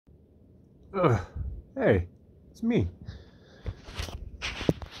Ugh. Hey, it's me.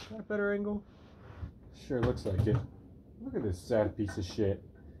 Is that a better angle? Sure looks like it. Look at this sad piece of shit.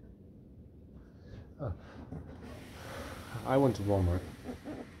 I went to Walmart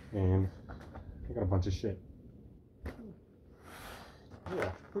and I got a bunch of shit.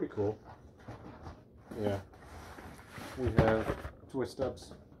 Yeah, pretty cool. Yeah. We have Twist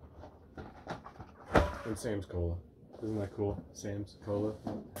Ups and Sam's Cola. Isn't that cool? Sam's Cola.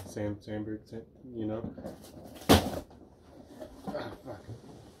 Samberg, you know? Ah, fuck.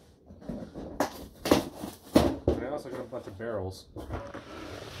 And I also got a bunch of barrels.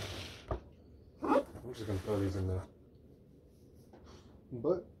 I'm just gonna throw these in there.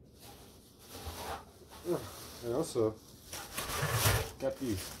 But I also got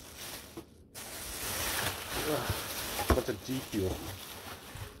these. A bunch of G Fuel.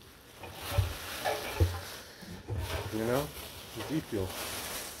 You know? G Fuel.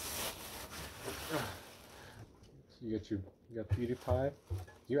 You got PewDiePie.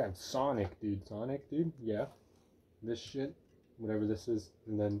 You have Sonic, dude. Sonic, dude. Yeah. This shit, whatever this is,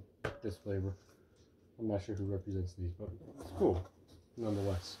 and then this flavor. I'm not sure who represents these, but it's cool,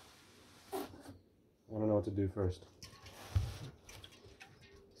 nonetheless. I want to know what to do first.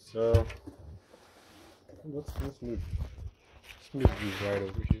 So let's move these right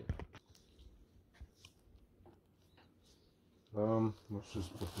over here. Let's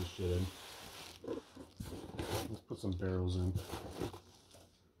just put this shit in. Let's put some barrels in.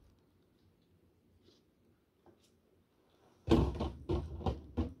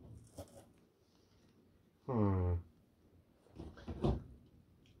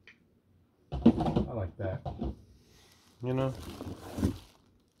 I like that. You know?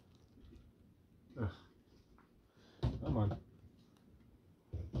 Ugh. Come on.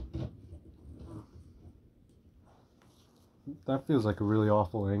 That feels like a really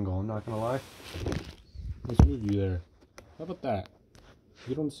awful angle, I'm not gonna lie. Let's move you there. How about that?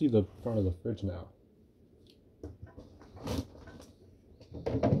 You don't see the front of the fridge now.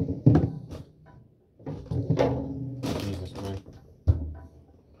 Jesus, man.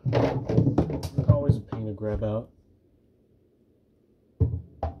 Always a pain to grab out.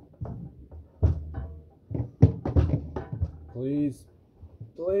 Please.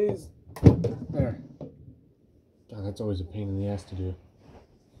 Please. There. God, that's always a pain in the ass to do.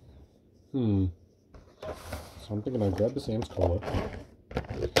 So I'm thinking I'll grab the Sam's Cola.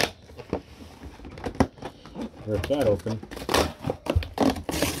 Rip that open.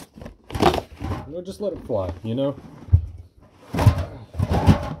 We'll just let it fly, you know?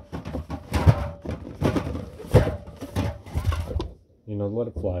 You know, let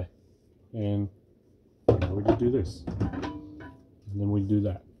it fly. And we just do this. And then we do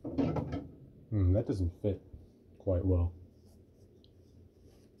that. That doesn't fit quite well.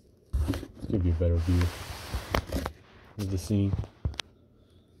 Let's give you a better view of the scene.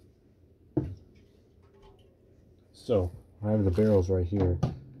 So, I have the barrels right here.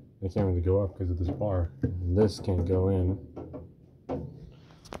 They can't really go up because of this bar. And this can't go in.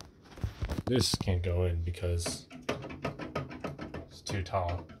 This can't go in because it's too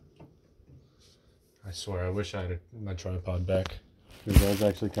tall. I swear, I wish I had my tripod back. Because that's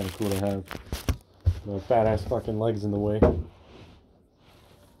actually kind of cool to have. No fat ass fucking legs in the way.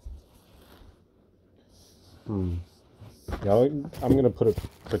 Yeah, I'm gonna put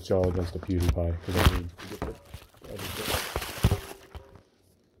y'all against a PewDiePie because I need to get everything.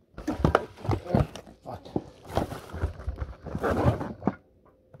 Fuck.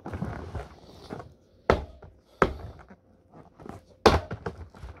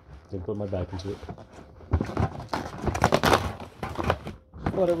 Didn't put my back into it.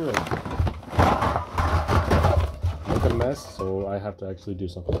 Whatever. Make a mess, so I have to actually do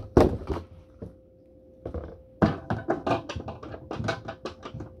something.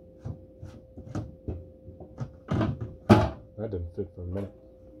 That didn't fit for a minute.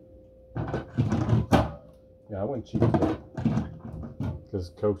 Yeah, I went cheap today. Because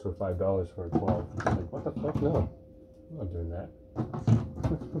Cokes were $5 for a 12. Like, what the fuck? No. I'm not doing that.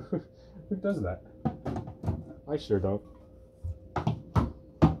 Who does that? I sure don't.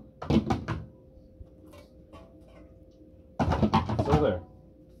 So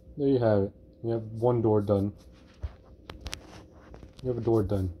there you have it. You have one door done. You have a door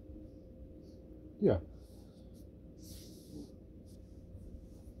done. Yeah.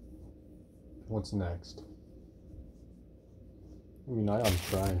 What's next? I mean, I ought to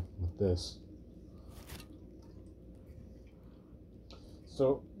try with this.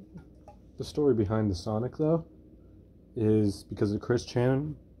 So, the story behind the Sonic, though, is because of Chris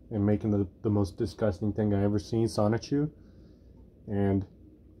Chan and making the most disgusting thing I ever seen, Sonichu. And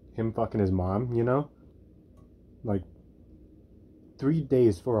him fucking his mom, you know? Like 3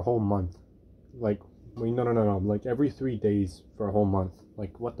 days for a whole month. Like, wait, no. Like every 3 days for a whole month.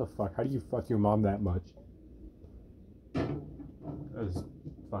 Like, what the fuck? How do you fuck your mom that much? That is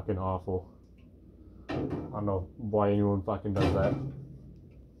fucking awful. I don't know why anyone fucking does that.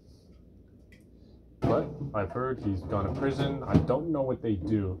 But I've heard he's gone to prison. I don't know what they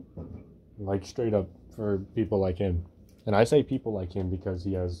do. Like, straight up for people like him. And I say people like him because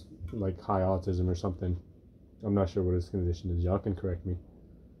he has, like, high autism or something. I'm not sure what his condition is. Y'all can correct me.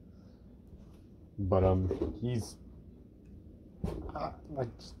 But, he's... I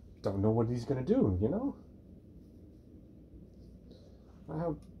just don't know what he's gonna do, you know? I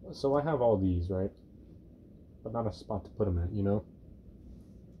have all these, right? But not a spot to put them at, you know?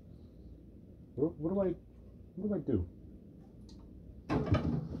 What do I do?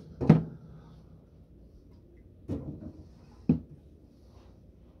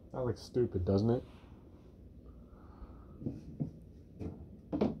 That looks stupid, doesn't it?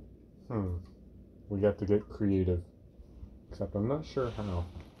 We got to get creative. Except I'm not sure how.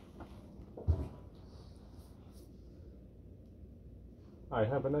 I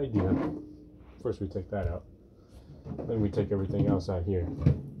have an idea. First we take that out. Then we take everything else out here.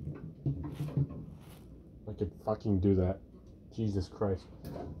 I could fucking do that. Jesus Christ.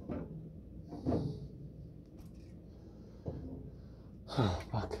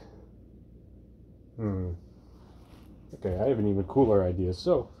 Fuck. Okay, I have an even cooler idea.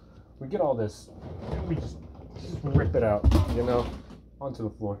 So, we get all this, and we just rip it out, you know, onto the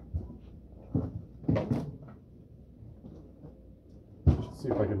floor. Let's see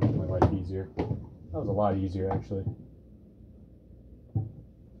if I can make my life easier. That was a lot easier, actually.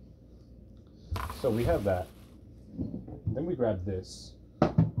 So we have that. Then we grab this.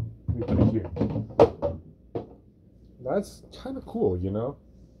 We put it here. That's kind of cool, you know?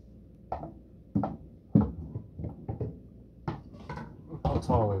 How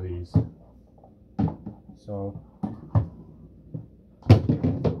tall are these? So,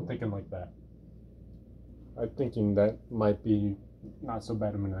 thinking like that. I'm thinking that might be not so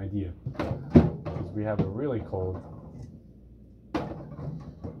bad of an idea. Because we have a really cold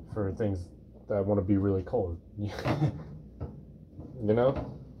for things that want to be really cold. You know?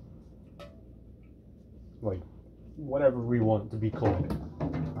 Like, whatever we want to be cold,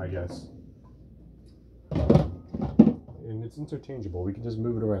 I guess. And it's interchangeable. We can just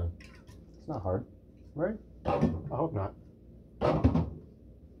move it around. It's not hard, right? I hope not.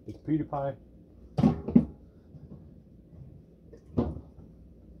 It's PewDiePie.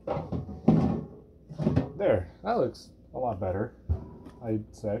 There, that looks a lot better, I'd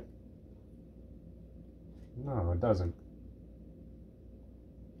say. No, it doesn't.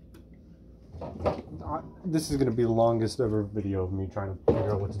 This is going to be the longest ever video of me trying to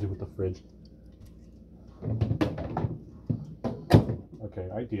figure out what to do with the fridge. Okay,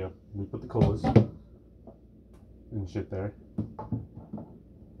 idea. We put the colas and shit there.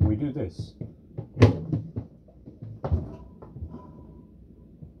 And we do this.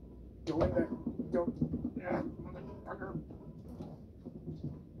 Go in there. Go. Yeah, motherfucker.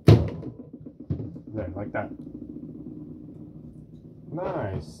 There, like that.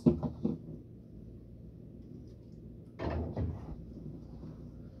 Nice.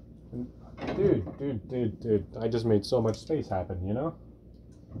 Dude, I just made so much space happen, you know?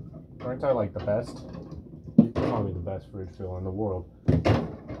 Aren't I like the best? You can call me the best fridge filler in the world.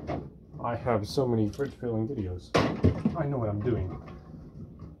 I have so many fridge filling videos. I know what I'm doing.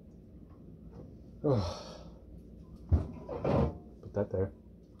 Put that there.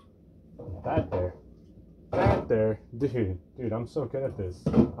 That there. That there. Dude, I'm so good at this.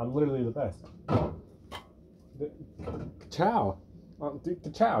 I'm literally the best. Ciao.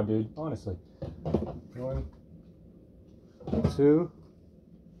 Ciao, dude. Honestly. 1, 2,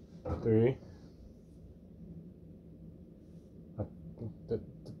 3.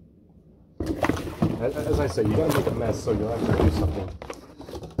 As I say, you gotta make a mess so you'll actually do something.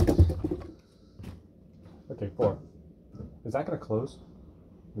 Okay, 4. Is that gonna close?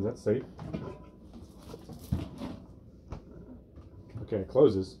 Is that safe? Okay, it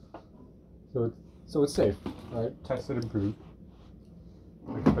closes. So it's safe. Alright, tested and proved.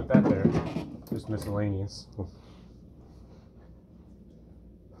 I can put that there. Just miscellaneous.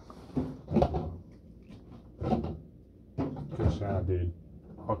 Good job, dude.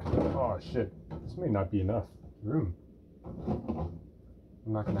 Okay. Oh shit. This may not be enough room.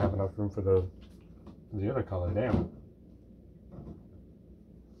 I'm not gonna have enough room for the other color. Damn.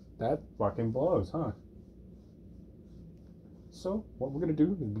 That fucking blows, huh? So what we're gonna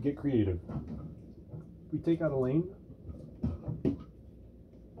do is we get creative. We take out a lane.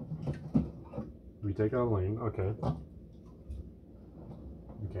 we take out a lane. Okay.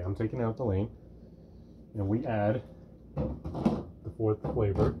 Okay, I'm taking out the lane. And we add the fourth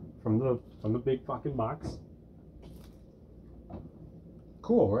flavor from the big fucking box.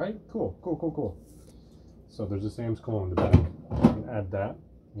 Cool, right? Cool, cool, cool, cool. So there's a Sam's Club in the back. We can add that.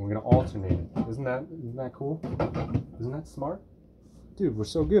 And we're gonna alternate it. Isn't that cool? Isn't that smart? Dude, we're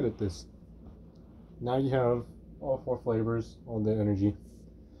so good at this. Now you have all four flavors, all the energy.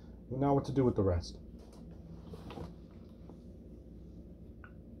 Now what to do with the rest?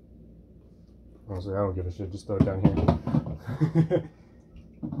 Honestly, I don't give a shit. Just throw it down here.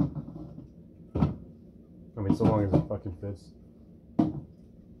 I mean, so long as it fucking fits.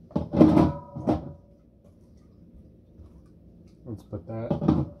 Let's put that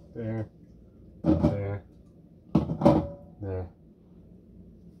there, there, there.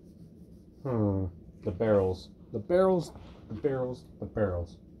 The barrels. The barrels, the barrels, the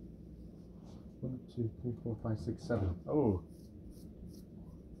barrels. 1, 2, 3, 4, 5, 6, 7. Oh.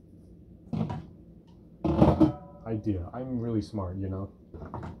 Idea. I'm really smart, you know.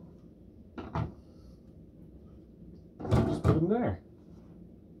 Just put them there.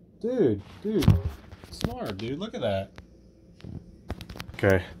 Dude. Smart, dude. Look at that.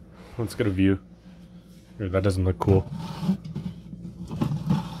 Okay. Let's get a view. That doesn't look cool.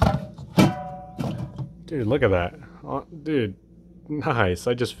 Dude, look at that. Oh, dude. Nice.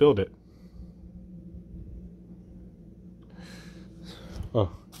 I just filled it. Oh.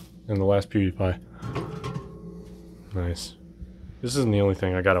 And the last PewDiePie. Nice. This isn't the only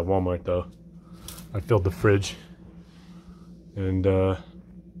thing I got at Walmart though. I filled the fridge. And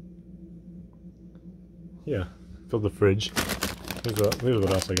yeah, filled the fridge. Here's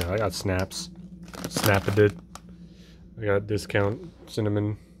what else I got. I got snaps. Snap-a-did. I got discount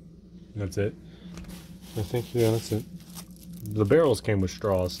cinnamon. That's it. I think, yeah, that's it. The barrels came with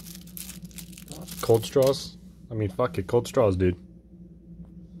straws. Cold straws? I mean, fuck it. Cold straws, dude.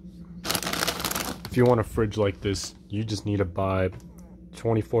 If you want a fridge like this, you just need to buy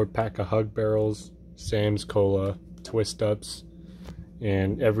 24 pack of Hug barrels, Sam's Cola, Twist Ups,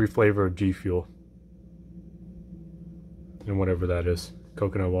 and every flavor of G Fuel. And whatever that is.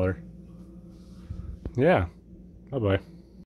 Coconut water. Yeah. Bye-bye.